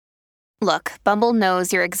Look, Bumble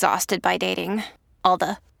knows you're exhausted by dating. All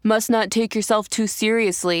the must not take yourself too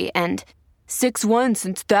seriously and 6'1"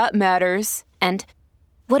 since that matters. And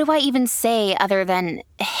what do I even say other than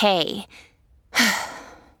hey?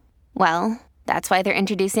 Well, that's why they're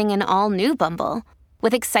introducing an all-new Bumble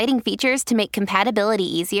with exciting features to make compatibility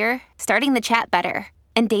easier, starting the chat better,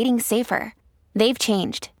 and dating safer. They've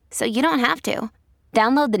changed, so you don't have to.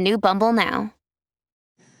 Download the new Bumble now.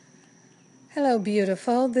 Hello,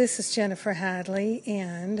 beautiful. This is Jennifer Hadley,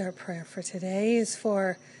 and our prayer for today is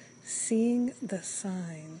for seeing the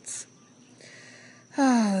signs.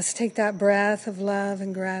 Let's take that breath of love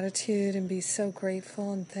and gratitude and be so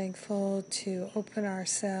grateful and thankful to open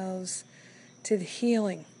ourselves to the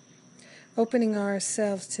healing, opening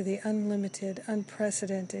ourselves to the unlimited,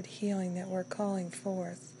 unprecedented healing that we're calling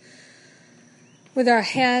forth. With our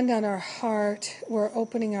hand on our heart, we're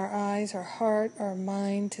opening our eyes, our heart, our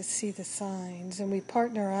mind to see the signs. And we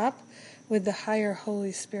partner up with the higher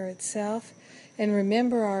Holy Spirit self. And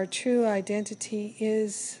remember, our true identity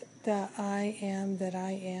is the I am that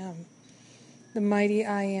I am. The mighty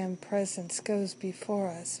I am presence goes before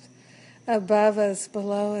us, above us,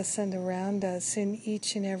 below us, and around us in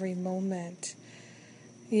each and every moment.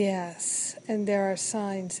 Yes, and there are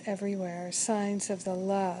signs everywhere, signs of the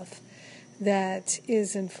love that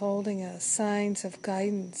is enfolding us, signs of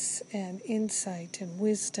guidance and insight and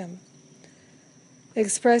wisdom,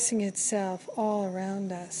 expressing itself all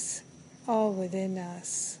around us, all within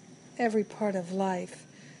us. Every part of life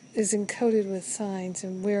is encoded with signs,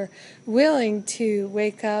 and we're willing to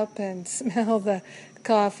wake up and smell the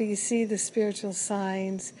coffee, see the spiritual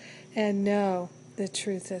signs, and know the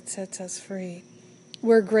truth that sets us free.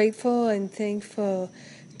 We're grateful and thankful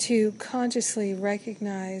to consciously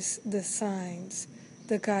recognize the signs,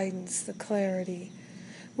 the guidance, the clarity.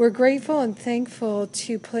 We're grateful and thankful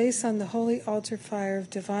to place on the holy altar fire of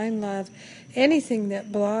divine love anything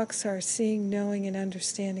that blocks our seeing, knowing, and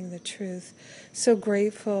understanding the truth. So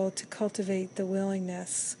grateful to cultivate the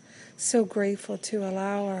willingness. So grateful to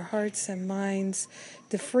allow our hearts and minds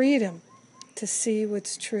the freedom to see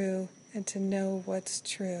what's true and to know what's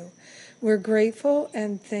true. We're grateful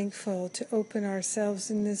and thankful to open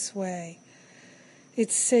ourselves in this way.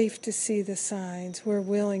 It's safe to see the signs. We're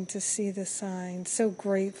willing to see the signs. So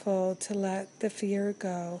grateful to let the fear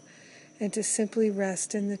go and to simply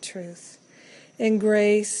rest in the truth. In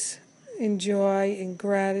grace, in joy, in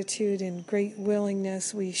gratitude, in great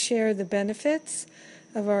willingness, we share the benefits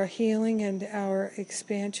of our healing and our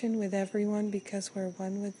expansion with everyone because we're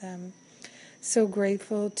one with them. So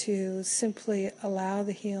grateful to simply allow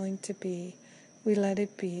the healing to be. We let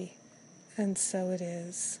it be, and so it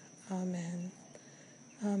is. Amen.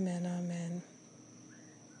 Amen, amen.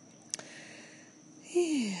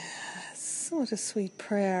 Yes, what a sweet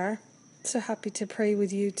prayer. So happy to pray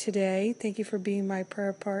with you today. Thank you for being my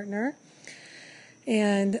prayer partner.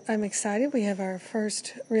 And I'm excited. We have our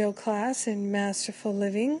first real class in Masterful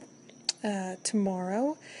Living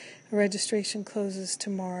tomorrow. Registration closes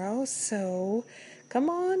tomorrow, so come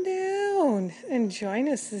on down and join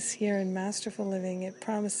us this year in Masterful Living. It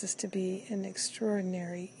promises to be an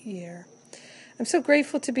extraordinary year. I'm so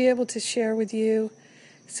grateful to be able to share with you,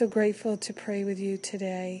 so grateful to pray with you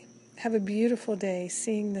today. Have a beautiful day,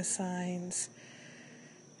 seeing the signs.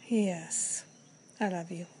 Yes, I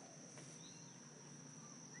love you.